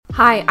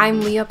Hi,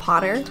 I'm Leah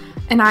Potter.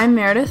 And I'm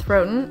Meredith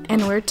Roten,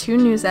 and we're two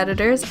news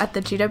editors at the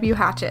GW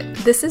Hatchet.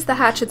 This is the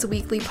Hatchet's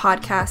weekly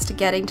podcast,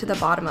 Getting to the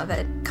Bottom of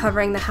It,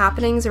 covering the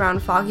happenings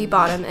around Foggy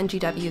Bottom and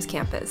GW's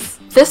campus.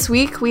 This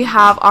week we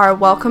have our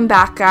Welcome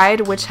Back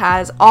Guide, which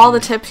has all the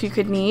tips you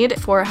could need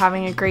for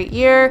having a great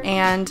year.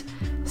 And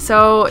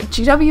so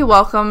GW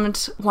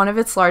welcomed one of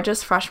its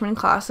largest freshman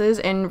classes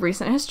in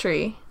recent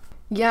history.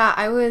 Yeah,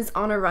 I was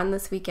on a run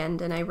this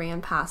weekend and I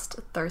ran past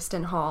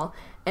Thurston Hall,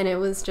 and it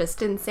was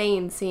just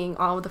insane seeing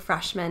all of the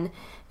freshmen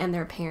and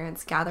their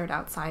parents gathered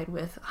outside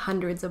with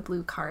hundreds of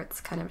blue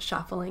carts kind of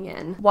shuffling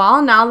in.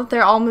 Well, now that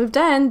they're all moved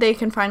in, they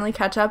can finally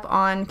catch up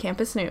on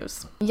campus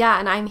news. Yeah,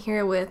 and I'm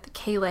here with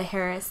Kayla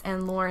Harris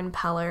and Lauren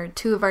Peller,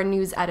 two of our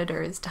news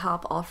editors, to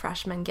help all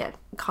freshmen get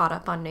caught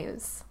up on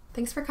news.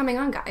 Thanks for coming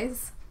on,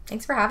 guys.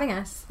 Thanks for having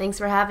us. Thanks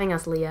for having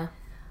us, Leah.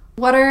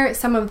 What are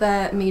some of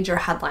the major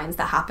headlines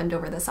that happened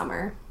over the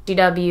summer?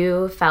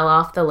 GW fell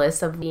off the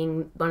list of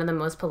being one of the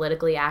most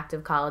politically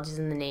active colleges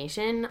in the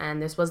nation,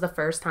 and this was the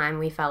first time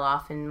we fell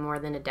off in more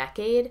than a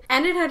decade.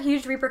 And it had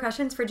huge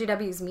repercussions for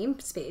GW's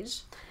memes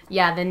page.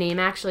 Yeah, the name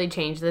actually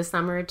changed this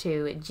summer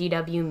to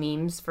GW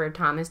Memes for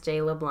Thomas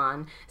J.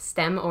 LeBlanc,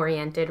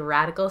 STEM-oriented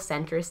radical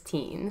centrist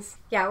teens.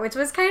 Yeah, which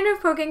was kind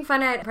of poking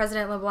fun at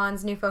President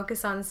LeBlanc's new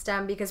focus on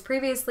STEM, because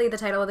previously the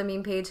title of the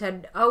meme page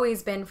had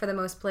always been for the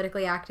most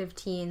politically active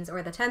teens,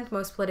 or the 10th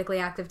most politically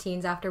active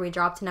teens after we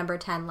dropped to number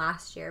 10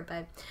 last year,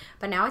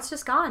 but now it's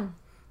just gone.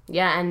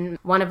 Yeah, and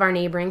one of our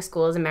neighboring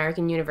schools,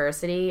 American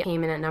University,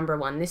 came in at number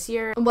 1 this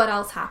year. What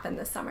else happened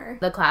this summer?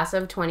 The class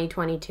of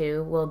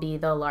 2022 will be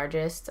the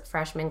largest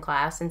freshman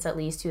class since at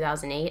least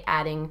 2008,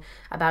 adding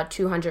about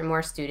 200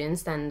 more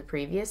students than the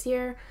previous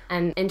year.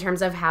 And in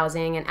terms of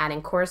housing and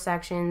adding course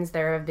sections,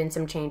 there have been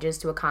some changes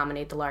to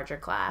accommodate the larger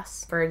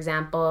class. For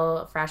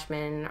example,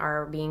 freshmen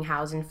are being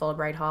housed in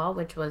Fulbright Hall,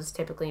 which was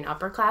typically an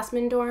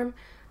upperclassman dorm.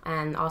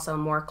 And also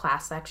more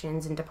class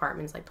sections in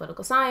departments like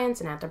political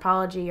science and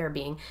anthropology are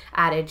being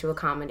added to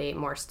accommodate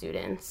more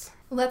students.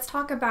 Let's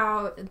talk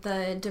about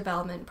the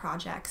development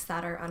projects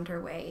that are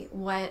underway.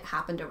 What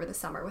happened over the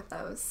summer with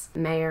those?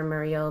 Mayor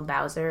Muriel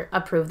Bowser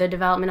approved the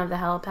development of the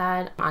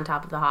helipad on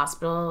top of the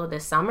hospital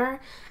this summer,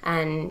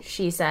 and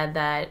she said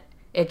that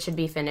it should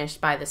be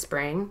finished by the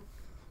spring.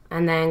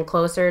 And then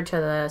closer to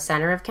the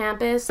center of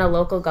campus, a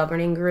local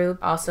governing group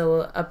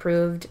also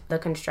approved the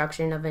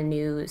construction of a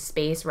new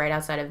space right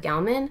outside of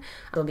Gelman.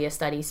 It'll be a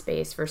study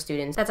space for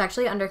students. That's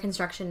actually under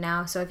construction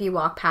now, so if you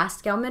walk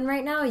past Gelman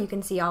right now, you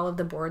can see all of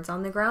the boards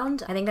on the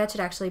ground. I think that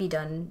should actually be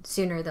done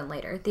sooner than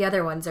later. The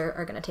other ones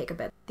are going to take a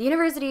bit. The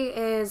university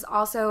is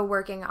also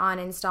working on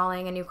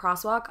installing a new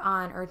crosswalk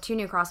or two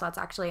new crosswalks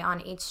actually, on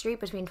 8th Street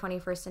between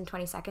 21st and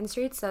 22nd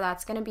Street. So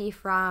that's going to be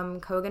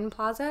from Kogan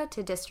Plaza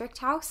to District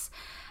House.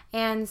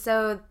 And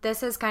so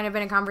this has kind of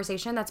been a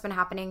conversation that's been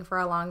happening for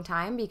a long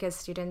time, because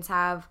students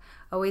have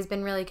always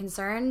been really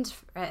concerned,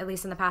 at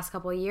least in the past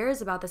couple of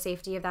years, about the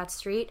safety of that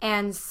street.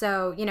 And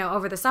so,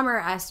 over the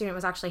summer, a student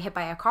was actually hit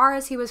by a car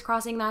as he was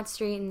crossing that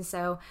street. And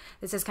so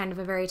this is kind of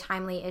a very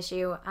timely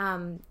issue.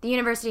 The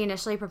university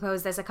initially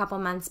proposed this a couple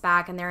months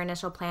back, and their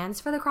initial plans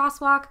for the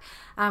crosswalk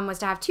was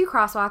to have 2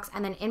 crosswalks,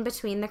 and then in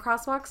between the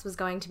crosswalks was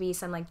going to be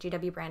some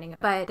GW branding.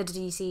 But the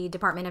DC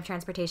Department of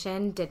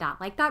Transportation did not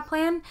like that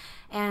plan.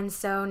 And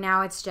so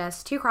now it's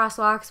just 2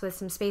 crosswalks with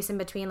some space in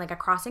between, like a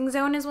crossing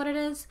zone is what it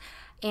is.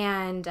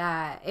 And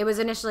it was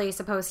initially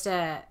supposed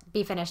to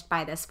be finished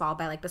by this fall,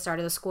 by the start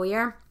of the school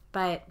year,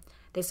 but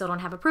they still don't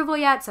have approval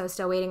yet, so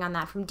still waiting on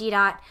that from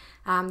DDOT.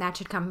 That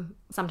should come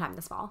sometime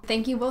this fall.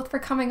 Thank you both for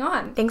coming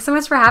on. Thanks so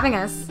much for having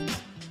us.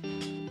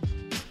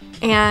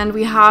 And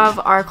we have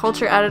our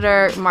culture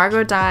editor,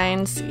 Margot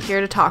Dines,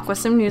 here to talk with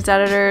some news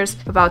editors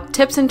about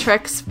tips and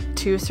tricks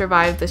to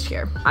survive this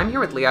year. I'm here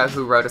with Leah,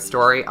 who wrote a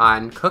story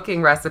on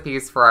cooking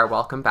recipes for our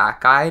Welcome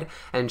Back Guide,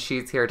 and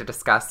she's here to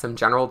discuss some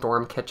general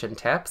dorm kitchen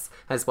tips,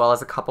 as well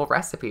as a couple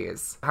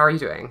recipes. How are you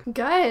doing?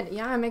 Good.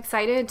 Yeah, I'm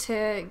excited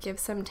to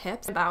give some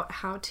tips about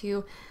how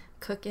to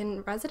cook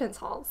in residence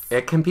halls.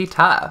 It can be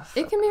tough.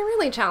 It can be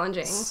really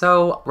challenging.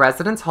 So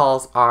residence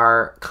halls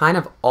are kind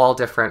of all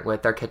different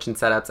with their kitchen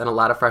setups, and a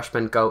lot of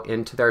freshmen go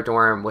into their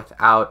dorm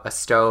without a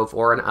stove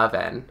or an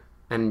oven,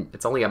 and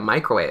it's only a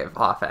microwave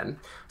often.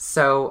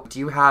 So do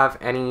you have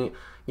any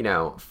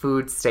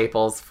food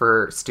staples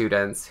for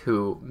students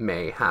who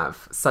may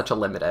have such a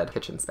limited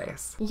kitchen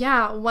space?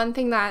 Yeah, one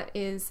thing that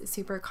is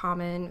super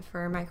common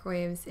for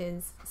microwaves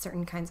is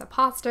certain kinds of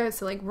pasta.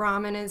 So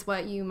ramen is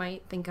what you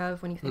might think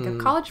of when you think of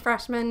college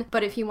freshmen.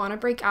 But if you want to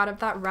break out of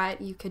that rut,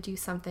 you could do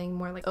something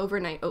more like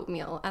overnight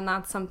oatmeal. And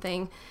that's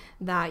something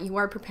that you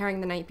are preparing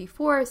the night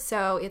before,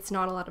 so it's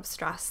not a lot of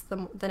stress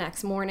the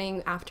next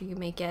morning after you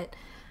make it.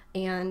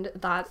 And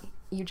that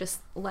you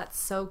just let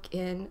soak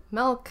in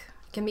milk.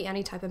 Can be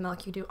any type of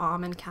milk. You do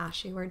almond,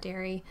 cashew, or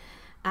dairy,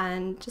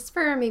 and just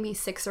for maybe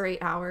 6 or 8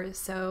 hours.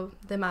 So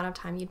the amount of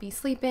time you'd be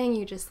sleeping,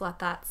 you just let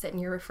that sit in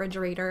your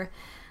refrigerator.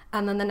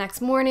 And then the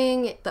next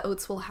morning, the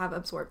oats will have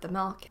absorbed the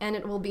milk and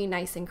it will be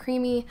nice and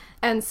creamy.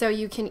 And so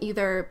you can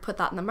either put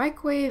that in the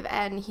microwave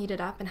and heat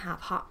it up and have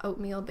hot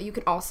oatmeal, but you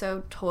can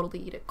also totally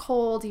eat it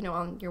cold,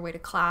 on your way to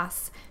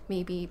class.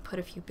 Maybe put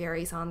a few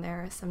berries on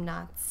there, some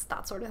nuts,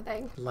 that sort of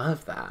thing.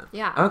 Love that.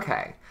 Yeah.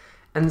 Okay.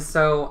 And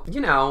so,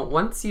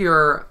 once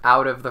you're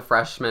out of the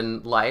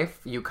freshman life,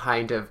 you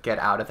kind of get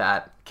out of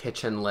that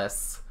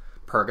kitchenless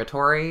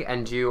purgatory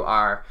and you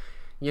are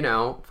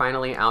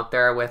finally out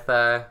there with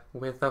a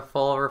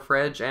full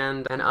fridge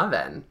and an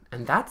oven.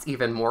 And that's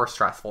even more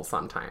stressful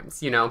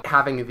sometimes,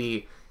 having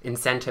the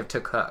incentive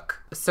to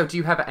cook. So do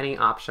you have any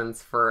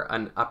options for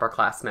an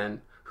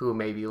upperclassman who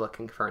may be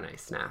looking for a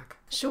nice snack?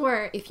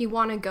 Sure. If you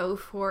want to go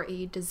for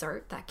a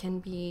dessert that can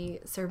be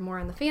served more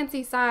on the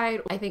fancy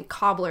side, I think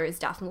cobbler is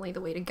definitely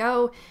the way to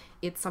go.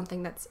 It's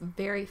something that's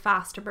very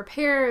fast to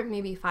prepare,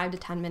 maybe 5 to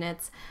 10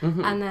 minutes,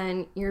 and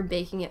then you're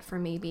baking it for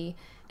maybe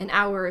an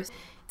hour.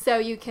 So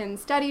you can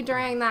study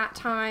during that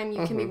time,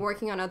 you can be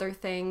working on other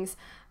things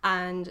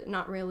and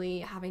not really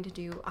having to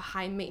do a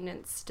high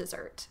maintenance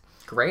dessert.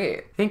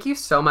 Great. Thank you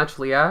so much,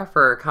 Leah,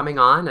 for coming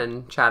on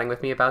and chatting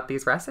with me about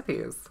these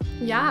recipes.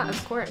 Yeah,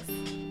 of course.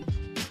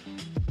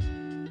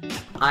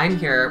 I'm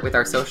here with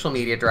our social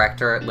media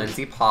director,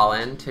 Lindsay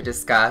Paulin, to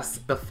discuss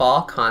the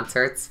fall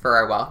concerts for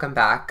our Welcome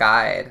Back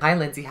guide. Hi,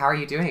 Lindsay. How are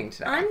you doing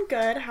today? I'm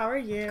good. How are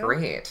you?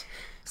 Great.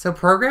 So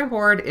Program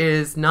Board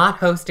is not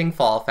hosting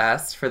Fall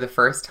Fest for the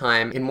first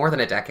time in more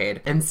than a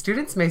decade, and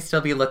students may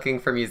still be looking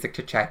for music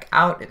to check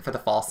out for the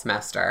fall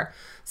semester.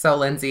 So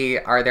Lindsay,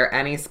 are there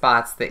any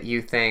spots that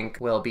you think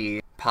will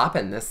be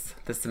poppin' this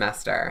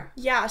semester?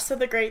 Yeah, so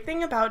the great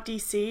thing about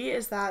DC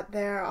is that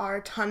there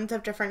are tons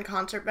of different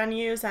concert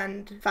venues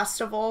and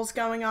festivals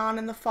going on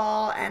in the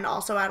fall, and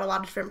also at a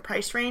lot of different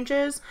price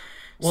ranges.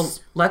 Well,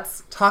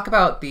 let's talk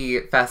about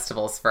the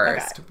festivals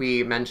first. Okay.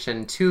 We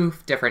mentioned 2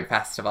 different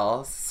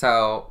festivals,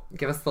 so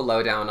give us the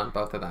lowdown on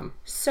both of them.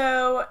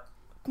 So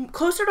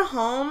closer to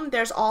home,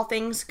 there's All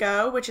Things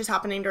Go, which is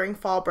happening during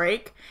fall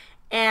break.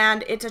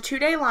 And it's a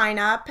 2-day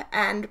lineup,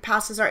 and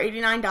passes are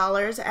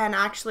 $89. And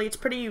actually, it's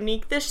pretty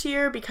unique this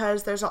year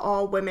because there's an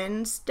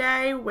all-women's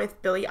day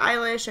with Billie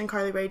Eilish and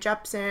Carly Rae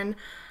Jepsen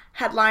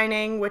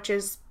headlining, which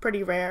is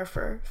pretty rare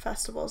for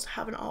festivals to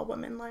have an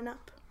all-women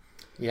lineup.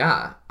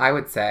 Yeah, I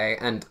would say,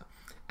 and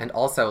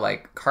also,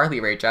 like, Carly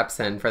Rae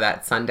Jepsen for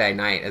that Sunday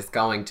night is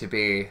going to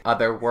be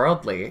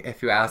otherworldly,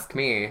 if you ask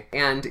me.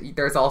 And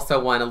there's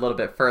also one a little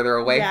bit further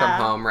away from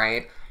home,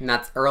 right? And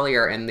that's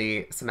earlier in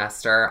the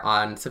semester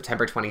on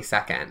September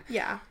 22nd.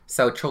 Yeah.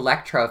 So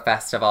Trolectro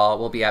Festival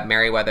will be at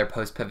Merriweather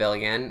Post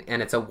Pavilion,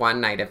 and it's a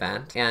one-night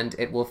event, and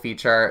it will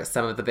feature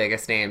some of the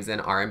biggest names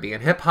in R&B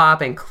and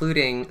hip-hop,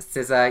 including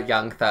SZA,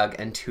 Young Thug,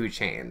 and 2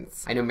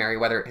 Chainz. I know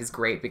Merriweather is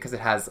great because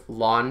it has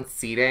lawn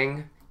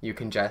seating. You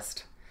can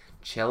just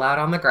chill out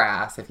on the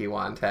grass if you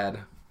wanted,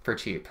 for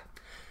cheap.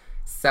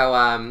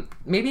 So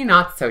maybe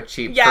not so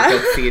cheap for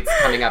good seats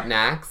coming up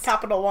next.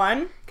 Capital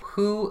One.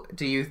 Who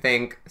do you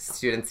think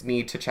students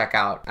need to check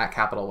out at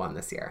Capital One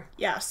this year?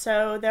 Yeah,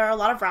 so there are a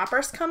lot of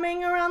rappers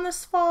coming around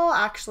this fall,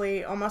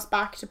 actually almost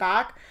back to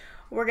back.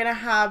 We're going to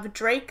have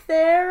Drake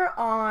there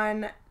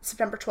on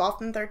September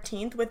 12th and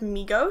 13th with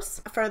Migos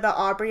for the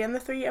Aubrey and the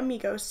Three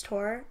Amigos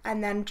tour.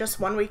 And then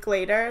just 1 week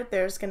later,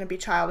 there's going to be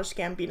Childish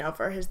Gambino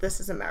for his This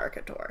Is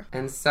America tour.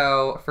 And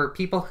so for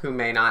people who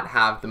may not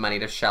have the money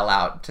to shell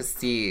out to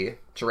see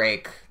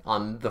Drake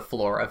on the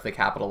floor of the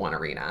Capital One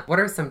Arena, what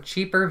are some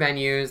cheaper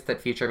venues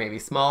that feature maybe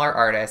smaller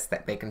artists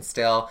that they can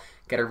still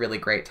get a really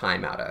great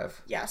time out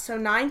of? Yeah, so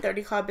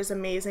 930 Club is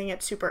amazing.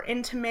 It's super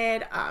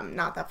intimate,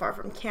 not that far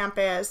from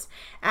campus,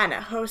 and it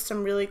hosts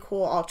some really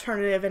cool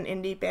alternative and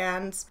indie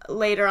bands.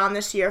 Later on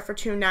this year for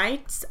 2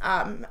 nights,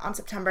 on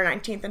September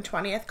 19th and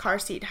 20th, Car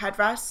Seat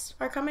Headrests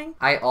are coming.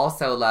 I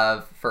also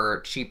love,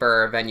 for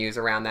cheaper venues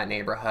around that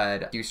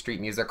neighborhood, U Street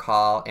Music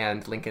Hall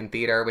and Lincoln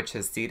Theater, which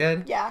is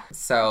seated. Yeah.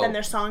 So then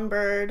there's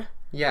Songbird.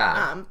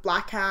 Yeah.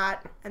 Black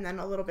Cat, and then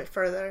a little bit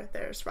further,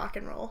 there's Rock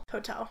and Roll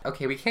Hotel.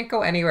 Okay, we can't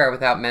go anywhere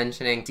without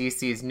mentioning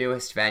DC's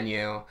newest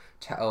venue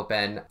to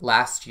open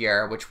last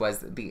year, which was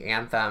the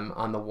Anthem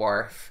on the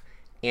Wharf.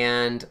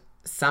 And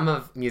some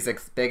of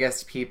music's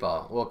biggest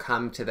people will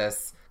come to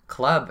this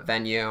club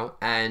venue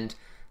and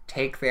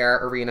take their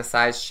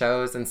arena-sized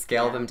shows and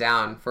scale them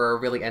down for a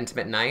really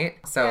intimate night.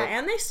 So yeah,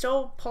 and they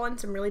still pull in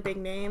some really big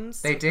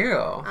names. They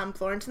do.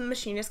 Florence and the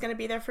Machine is going to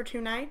be there for 2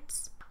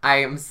 nights. I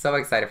am so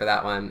excited for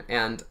that one.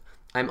 And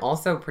I'm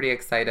also pretty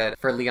excited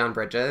for Leon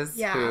Bridges,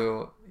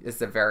 who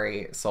is a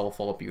very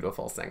soulful,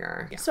 beautiful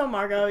singer. Yeah. So,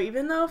 Margot,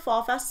 even though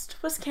Fall Fest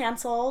was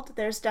canceled,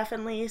 there's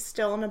definitely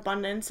still an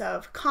abundance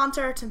of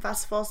concerts and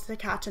festivals to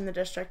catch in the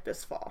district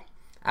this fall.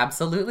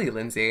 Absolutely,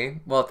 Lindsay.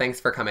 Well, thanks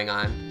for coming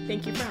on.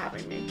 Thank you for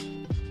having me.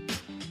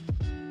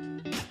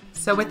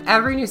 So with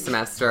every new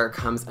semester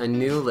comes a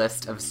new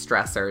list of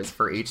stressors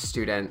for each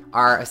student.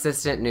 Our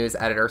assistant news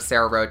editor,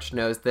 Sarah Roach,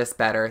 knows this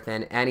better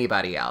than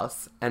anybody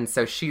else. And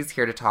so she's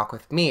here to talk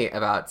with me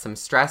about some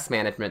stress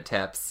management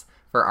tips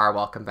for our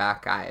Welcome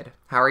Back guide.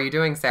 How are you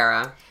doing,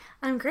 Sarah?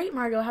 I'm great,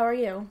 Margot. How are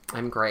you?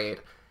 I'm great.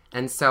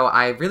 And so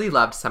I really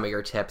loved some of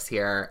your tips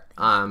here.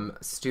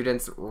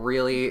 Students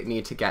really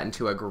need to get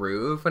into a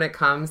groove when it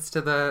comes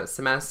to the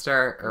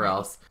semester, or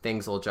else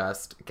things will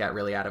just get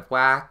really out of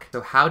whack.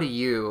 So how do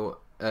you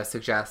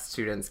suggest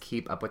students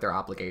keep up with their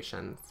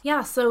obligations?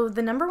 Yeah, so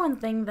the number one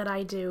thing that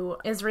I do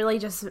is really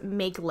just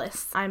make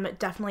lists. I'm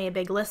definitely a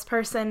big list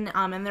person,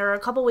 and there are a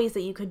couple ways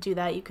that you could do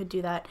that. You could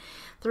do that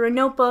through a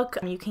notebook.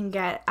 You can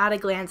get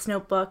at-a-glance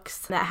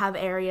notebooks that have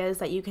areas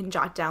that you can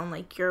jot down,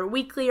 like your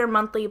weekly or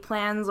monthly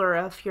plans, or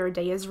if your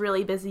day is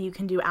really busy, you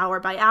can do hour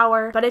by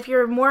hour. But if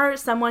you're more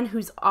someone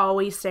who's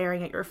always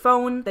staring at your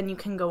phone, then you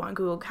can go on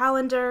Google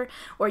Calendar,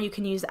 or you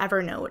can use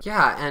Evernote.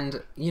 Yeah,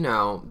 and,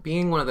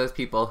 being one of those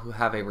people who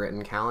have a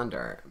written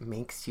calendar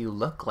makes you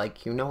look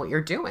like you know what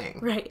you're doing.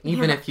 Right.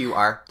 Even if you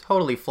are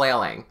totally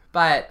flailing.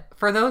 But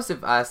for those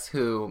of us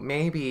who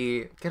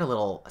maybe get a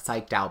little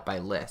psyched out by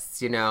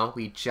lists,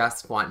 we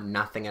just want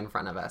nothing in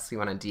front of us. We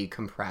want to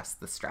decompress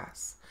the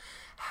stress.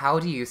 How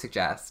do you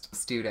suggest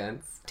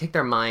students take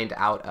their mind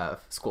out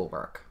of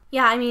schoolwork?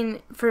 Yeah, I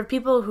mean, for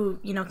people who,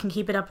 can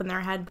keep it up in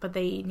their head, but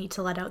they need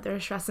to let out their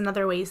stress in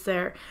other ways,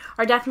 there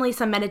are definitely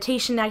some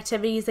meditation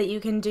activities that you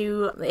can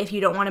do. If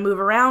you don't want to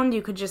move around,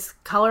 you could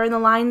just color in the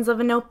lines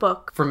of a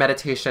notebook. For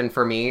meditation,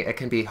 for me, it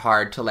can be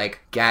hard to,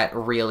 get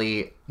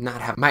really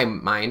not have my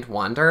mind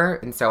wander.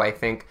 And so I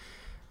think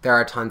there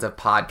are tons of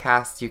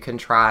podcasts you can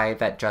try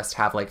that just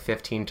have,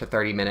 15 to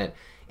 30-minute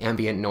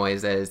ambient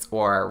noises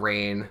or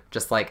rain,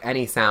 just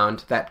any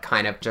sound that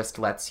kind of just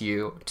lets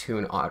you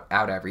tune out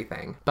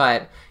everything.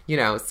 But,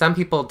 some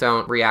people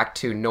don't react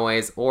to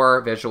noise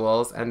or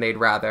visuals, and they'd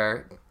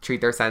rather treat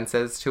their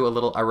senses to a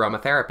little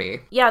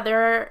aromatherapy. Yeah,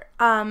 there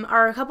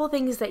are a couple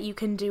things that you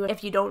can do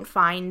if you don't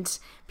find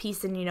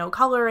peace in,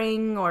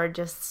 coloring or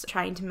just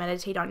trying to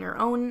meditate on your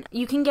own.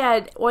 You can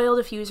get oil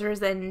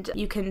diffusers and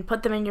you can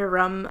put them in your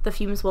room. The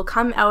fumes will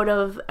come out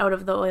of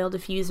the oil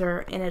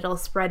diffuser and it'll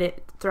spread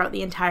it throughout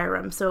the entire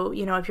room. So,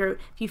 if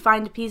you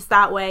find peace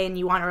that way and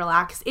you want to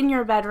relax in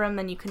your bedroom,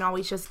 then you can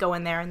always just go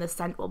in there and the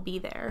scent will be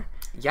there.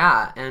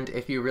 Yeah, and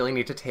if you really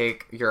need to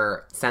take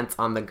your scents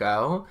on the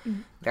go,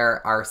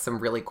 there are some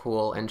really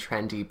cool and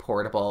trendy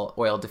portable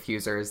oil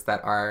diffusers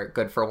that are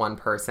good for one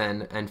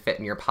person and fit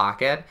in your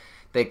pocket.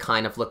 They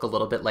kind of look a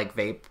little bit like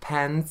vape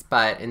pens,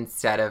 but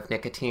instead of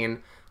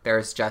nicotine,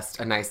 there's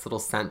just a nice little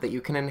scent that you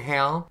can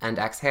inhale and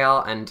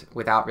exhale, and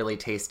without really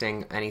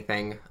tasting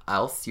anything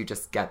else, you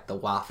just get the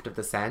waft of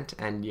the scent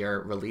and you're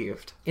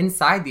relieved.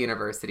 Inside the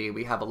university,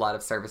 we have a lot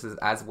of services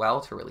as well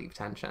to relieve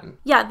tension.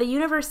 Yeah, the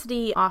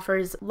university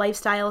offers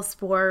lifestyle,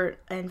 sport,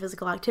 and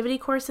physical activity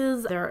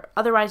courses. They're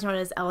otherwise known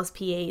as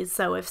LSPAs.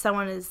 So if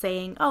someone is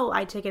saying, oh,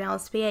 I take an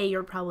LSPA,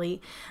 you're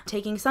probably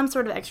taking some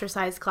sort of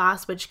exercise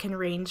class, which can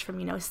range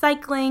from,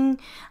 cycling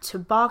to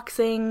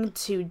boxing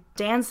to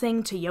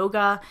dancing to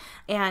yoga.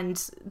 And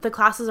the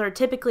classes are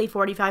typically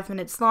 45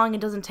 minutes long.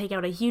 It doesn't take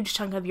out a huge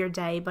chunk of your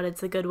day, but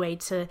it's a good way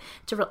to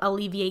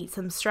alleviate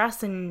some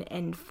stress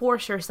and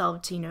force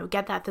yourself to,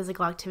 get that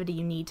physical activity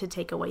you need to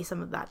take away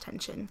some of that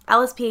tension.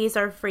 LSPAs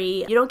are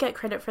free. You don't get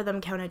credit for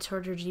them counted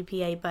towards your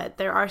GPA, but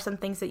there are some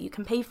things that you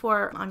can pay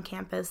for on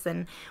campus.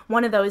 And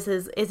one of those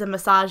is a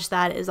massage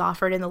that is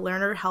offered in the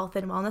Lerner Health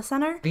and Wellness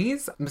Center.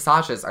 These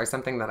massages are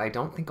something that I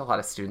don't think a lot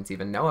of students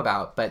even know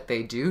about, but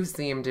they do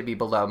seem to be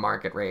below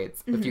market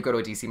rates. If you go to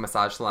a DC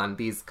massage salon,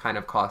 these kind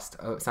of cost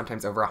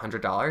sometimes over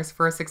 $100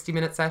 for a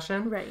 60-minute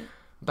session. Right.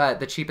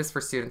 But the cheapest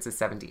for students is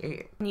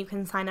 $78. You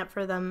can sign up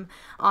for them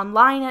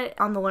online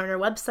on the Lerner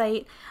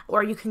website,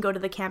 or you can go to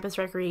the campus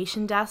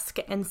recreation desk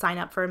and sign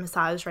up for a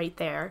massage right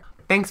there.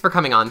 Thanks for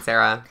coming on,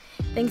 Sarah.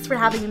 Thanks for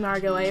having me,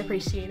 Margot. I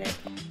appreciate it.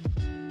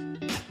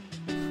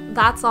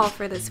 That's all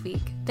for this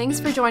week. Thanks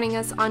for joining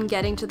us on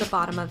Getting to the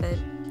Bottom of It.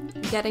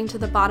 Getting to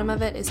the Bottom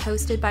of It is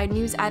hosted by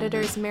news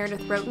editors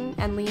Meredith Roten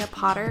and Leah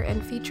Potter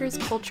and features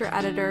culture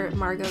editor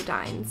Margot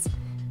Dines.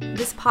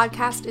 This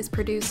podcast is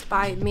produced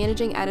by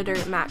managing editor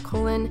Matt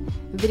Cullen,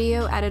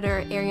 video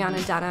editor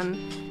Ariana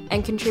Denham,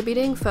 and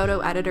contributing photo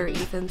editor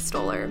Ethan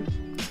Stoller.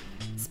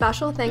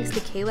 Special thanks to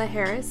Kayla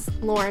Harris,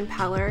 Lauren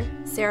Peller,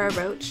 Sarah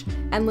Roach,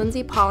 and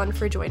Lindsay Pollen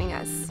for joining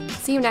us.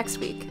 See you next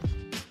week.